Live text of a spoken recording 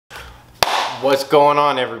What's going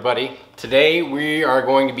on, everybody? Today we are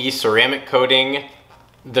going to be ceramic coating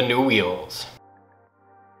the new wheels.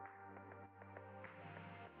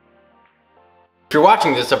 If you're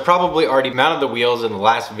watching this, I've probably already mounted the wheels in the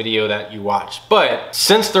last video that you watched, but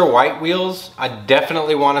since they're white wheels, I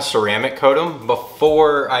definitely want to ceramic coat them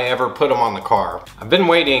before I ever put them on the car. I've been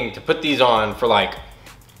waiting to put these on for like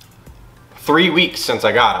 3 weeks since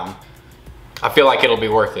I got them. I feel like it'll be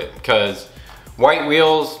worth it because white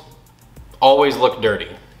wheels always look dirty.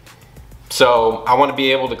 So I want to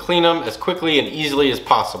be able to clean them as quickly and easily as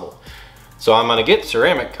possible. So I'm going to get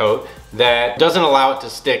ceramic coat that doesn't allow it to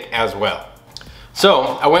stick as well. So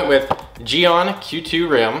I went with Gyeon Q2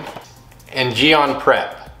 Rim and Gyeon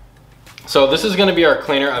Prep. So this is going to be our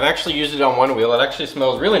cleaner. I've actually used it on one wheel. It actually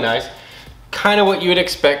smells really nice. Kind of what you would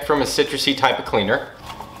expect from a citrusy type of cleaner.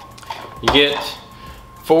 You get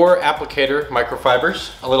 4 applicator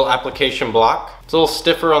microfibers, a little application block. It's a little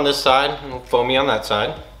stiffer on this side, a little foamy on that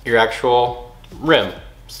side. Your actual rim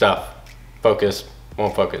stuff. Focus,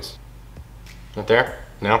 won't focus. Right there?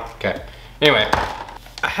 No? Okay. Anyway,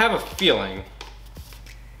 I have a feeling,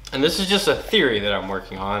 and this is just a theory that I'm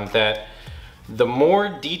working on, that the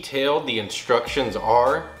more detailed the instructions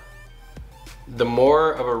are, the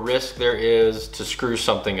more of a risk there is to screw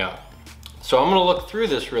something up. So I'm gonna look through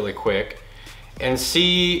this really quick and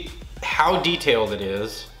see how detailed it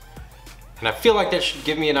is. And I feel like that should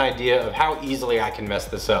give me an idea of how easily I can mess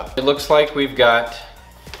this up. It looks like we've got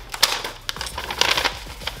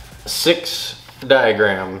 6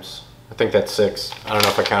 diagrams. I think that's 6. I don't know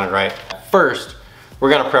if I counted right. First, we're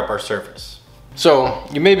gonna prep our surface. So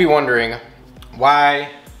you may be wondering, why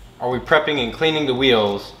are we prepping and cleaning the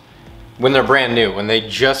wheels when they're brand new, when they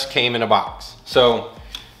just came in a box? So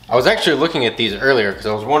I was actually looking at these earlier because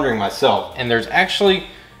I was wondering myself, and there's actually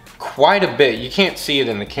quite a bit. You can't see it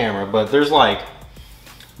in the camera, but there's like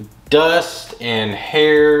dust and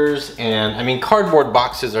hairs, and I mean, cardboard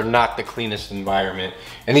boxes are not the cleanest environment,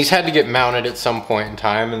 and these had to get mounted at some point in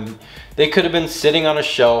time, and they could have been sitting on a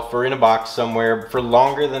shelf or in a box somewhere for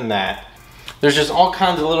longer than that. There's just all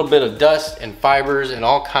kinds of little bit of dust and fibers and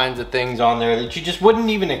all kinds of things on there that you just wouldn't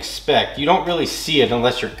even expect. You don't really see it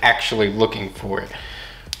unless you're actually looking for it.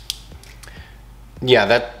 Yeah,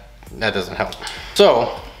 that doesn't help.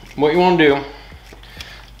 So what you want to do,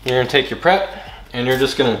 you're going to take your prep and you're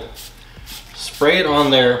just going to spray it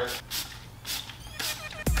on there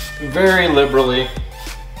very liberally.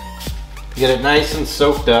 Get it nice and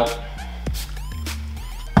soaked up.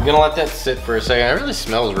 I'm going to let that sit for a second. It really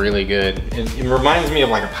smells really good. It reminds me of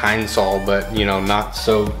like a pine sol, but you know, not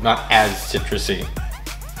as citrusy.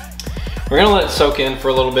 We're going to let it soak in for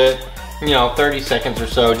a little bit, you know, 30 seconds or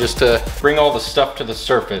so, just to bring all the stuff to the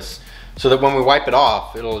surface, so that when we wipe it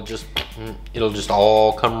off, it'll just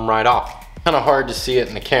all come right off. Kind of hard to see it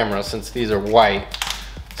in the camera since these are white,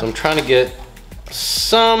 so I'm trying to get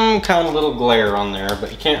some kind of little glare on there,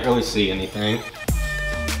 but you can't really see anything.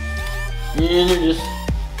 And you're just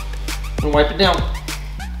gonna wipe it down.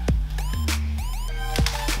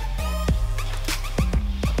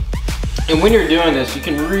 And when you're doing this, you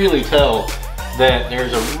can really tell that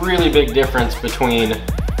there's a really big difference between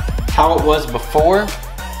how it was before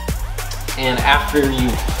and after you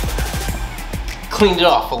cleaned it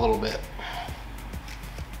off a little bit.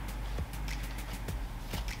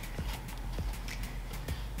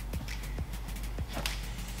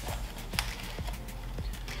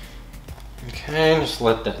 Okay, just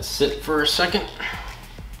let that sit for a second.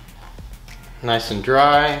 Nice and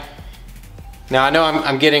dry. Now I know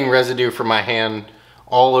I'm getting residue from my hand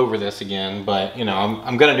all over this again, but you know,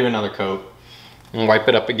 I'm gonna do another coat and wipe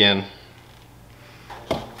it up again.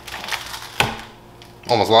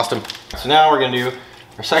 Almost lost him. So now we're gonna do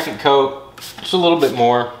our second coat, just a little bit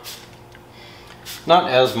more.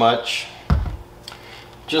 Not as much,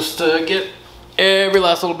 just to get every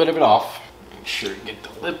last little bit of it off. Make sure you get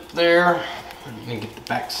the lip there, and get the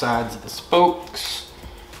back sides of the spokes.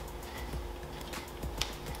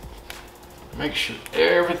 Make sure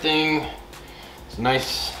everything is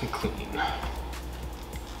nice and clean.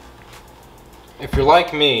 If you're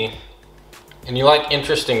like me and you like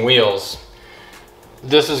interesting wheels,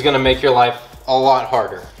 this is gonna make your life a lot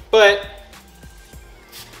harder, but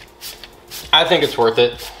I think it's worth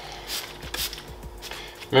it.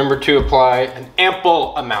 Remember to apply an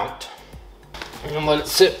ample amount. I'm gonna let it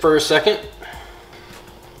sit for a second.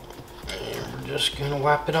 And we're just gonna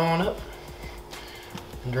wipe it on up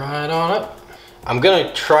and dry it on up. I'm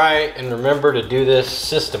gonna try and remember to do this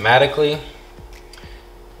systematically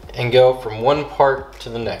and go from one part to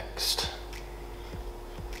the next.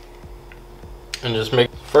 And just make,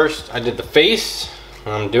 first I did the face,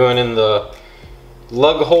 I'm doing in the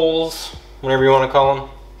lug holes whatever you want to call them.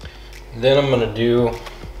 Then I'm going to do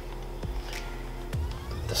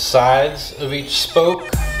the sides of each spoke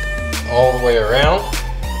all the way around.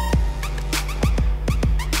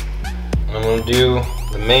 And I'm going to do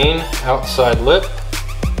the main outside lip.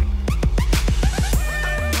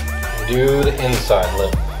 And do the inside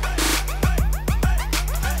lip.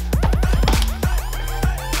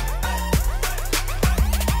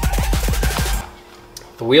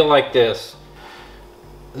 The wheel like this,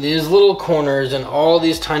 these little corners and all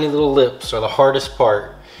these tiny little lips are the hardest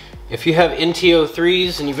part. If you have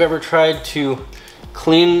NT03s and you've ever tried to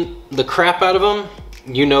clean the crap out of them,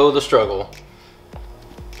 you know the struggle.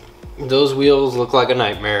 Those wheels look like a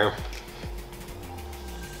nightmare.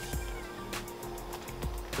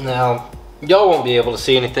 Now, y'all won't be able to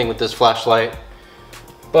see anything with this flashlight,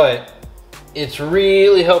 but it's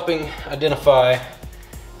really helping identify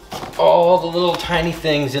all the little tiny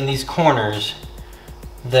things in these corners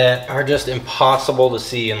that are just impossible to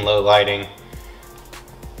see in low lighting.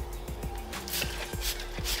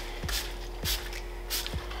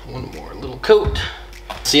 One more little coat.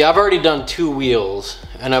 See, I've already done 2 wheels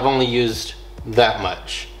and I've only used that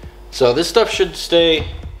much. So this stuff should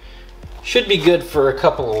be good for a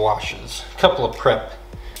couple of washes, a couple of prep.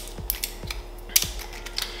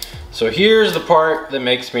 So here's the part that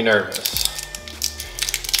makes me nervous.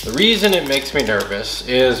 The reason it makes me nervous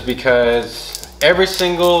is because every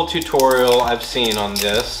single tutorial I've seen on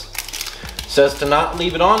this says to not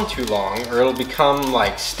leave it on too long or it'll become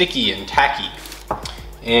like sticky and tacky.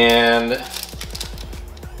 And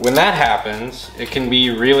when that happens, it can be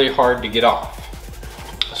really hard to get off.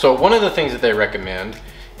 So one of the things that they recommend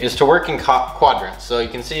is to work in quadrants. So you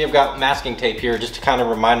can see I've got masking tape here just to kind of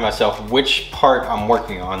remind myself which part I'm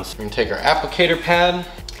working on. So we're gonna take our applicator pad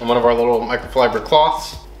and one of our little microfiber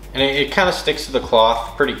cloths. And it kind of sticks to the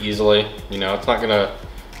cloth pretty easily. You know, it's not gonna,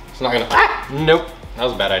 ah, nope, that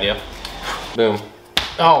was a bad idea. Boom.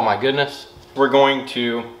 Oh my goodness. We're going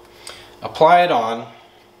to apply it on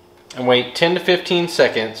and wait 10 to 15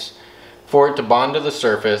 seconds for it to bond to the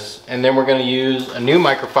surface. And then we're gonna use a new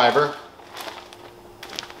microfiber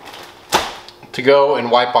to go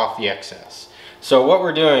and wipe off the excess. So what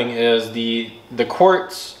we're doing is the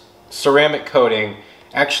quartz ceramic coating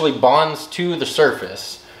actually bonds to the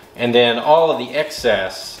surface. And then all of the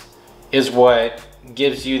excess is what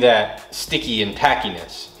gives you that sticky and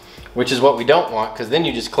tackiness, which is what we don't want, because then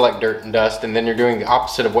you just collect dirt and dust and then you're doing the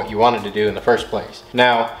opposite of what you wanted to do in the first place.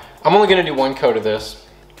 Now, I'm only gonna do 1 coat of this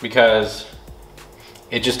because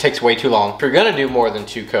it just takes way too long. If you're gonna do more than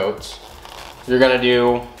 2 coats, you're gonna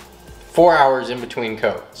do 4 hours in between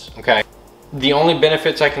coats, okay? The only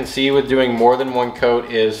benefits I can see with doing more than 1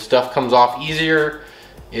 coat is stuff comes off easier.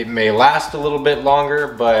 It may last a little bit longer,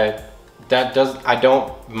 but I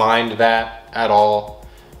don't mind that at all.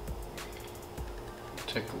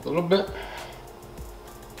 Take a little bit.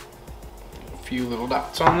 A few little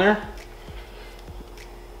dots on there.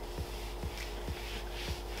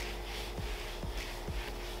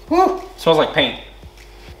 Woo! Smells like paint.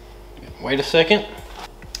 Wait a second.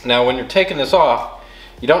 Now when you're taking this off,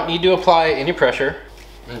 you don't need to apply any pressure.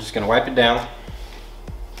 I'm just gonna wipe it down.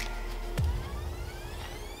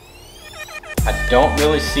 I don't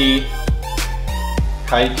really see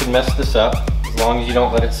how you can mess this up as long as you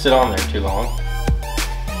don't let it sit on there too long.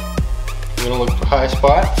 I'm gonna look for high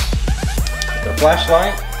spots with our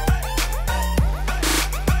flashlight.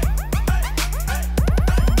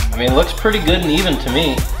 I mean, it looks pretty good and even to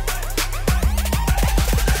me.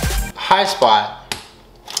 High spot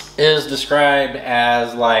is described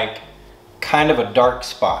as like kind of a dark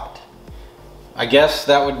spot. I guess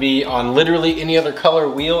that would be on literally any other color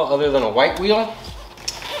wheel other than a white wheel.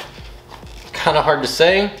 Kind of hard to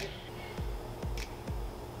say.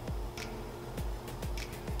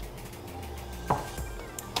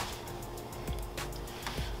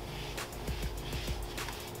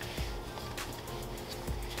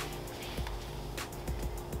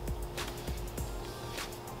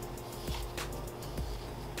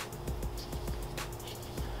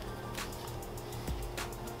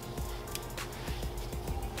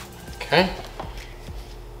 Okay.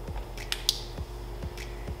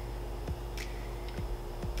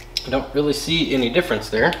 I don't really see any difference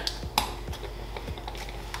there.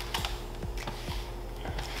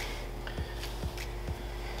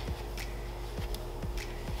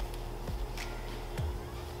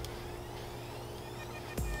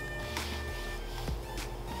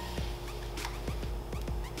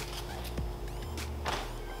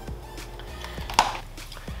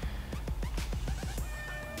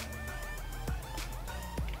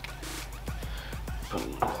 Put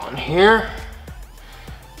it on here,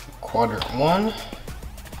 quadrant 1.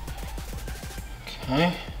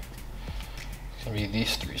 Okay. It's gonna be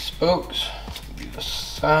these 3 spokes. Do the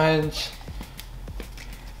sides.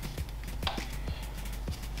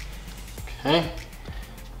 Okay.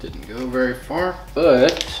 Didn't go very far,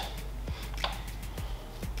 but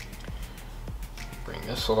bring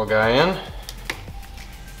this little guy in.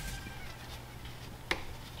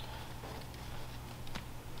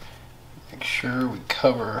 Make sure we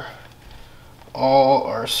cover all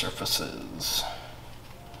our surfaces.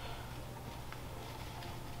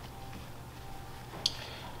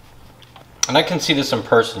 And I can see this in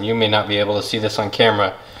person. You may not be able to see this on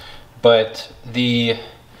camera, but it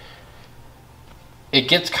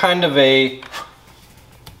gets kind of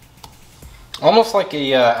almost like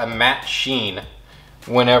a matte sheen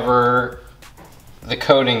whenever the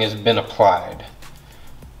coating has been applied.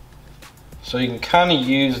 So you can kind of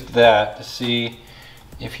use that to see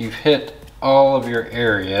if you've hit all of your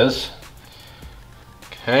areas.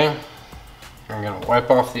 Okay, I'm gonna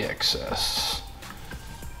wipe off the excess.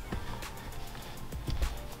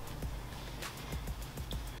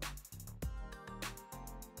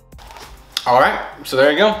 All right, so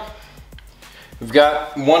there you go. We've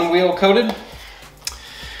got 1 wheel coated.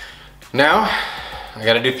 Now, I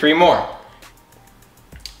gotta do 3 more.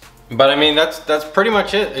 But I mean, that's pretty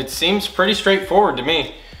much it. It seems pretty straightforward to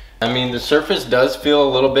me. I mean, the surface does feel a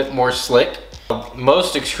little bit more slick. The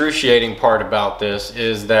most excruciating part about this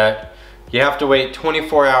is that you have to wait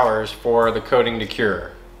 24 hours for the coating to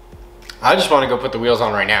cure. I just wanna go put the wheels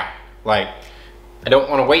on right now. Like, I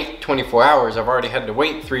don't want to wait 24 hours. I've already had to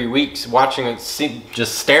wait 3 weeks watching it,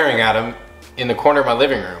 just staring at them in the corner of my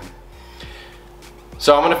living room.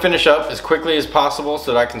 So I'm going to finish up as quickly as possible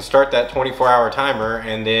so that I can start that 24-hour timer,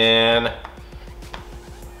 and then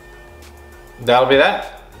that'll be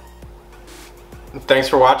that. Thanks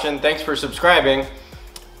for watching. Thanks for subscribing.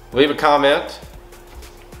 Leave a comment.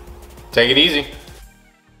 Take it easy.